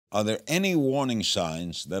Are there any warning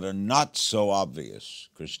signs that are not so obvious,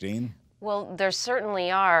 Christine? Well, there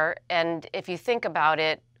certainly are. And if you think about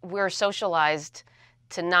it, we're socialized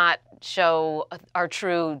to not show our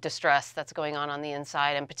true distress that's going on the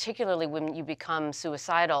inside. And particularly when you become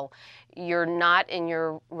suicidal, you're not in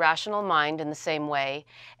your rational mind in the same way.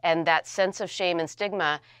 And that sense of shame and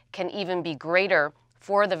stigma can even be greater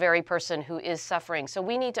for the very person who is suffering. So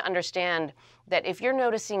we need to understand that if you're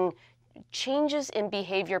noticing changes in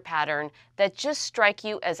behavior pattern that just strike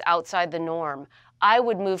you as outside the norm, I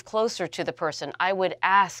would move closer to the person. I would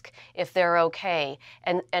ask if they're okay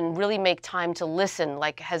and really make time to listen,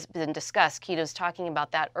 like has been discussed. Keto's talking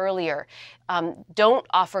about that earlier. Don't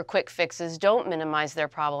offer quick fixes, don't minimize their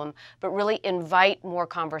problem, but really invite more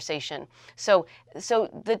conversation. So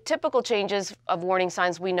the typical changes of warning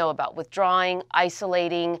signs we know about: withdrawing,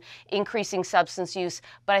 isolating, increasing substance use.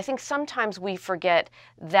 But I think sometimes we forget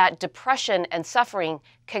that depression and suffering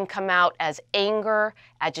can come out as anger,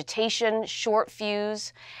 agitation, short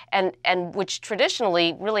fuse, and which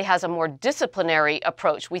traditionally really has a more disciplinary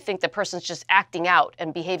approach. We think the person's just acting out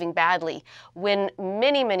and behaving badly, when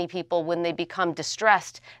many people, when they become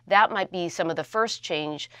distressed, that might be some of the first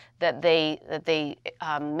change that they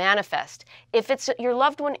manifest. If it's your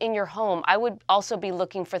loved one in your home, I would also be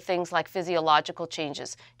looking for things like physiological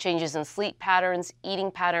changes in sleep patterns, eating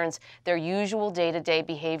patterns, their usual day-to-day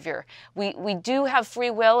behavior. We do have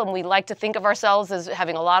free will, and we like to think of ourselves as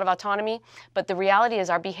having a lot of autonomy, but the reality is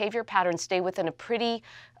our behavior patterns stay within a pretty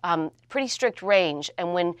strict range.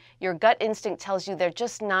 And when your gut instinct tells you they're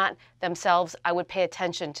just not themselves, I would pay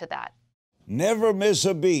attention to that. Never miss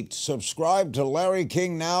a beat. Subscribe to Larry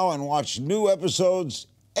King now and watch new episodes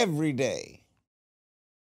every day.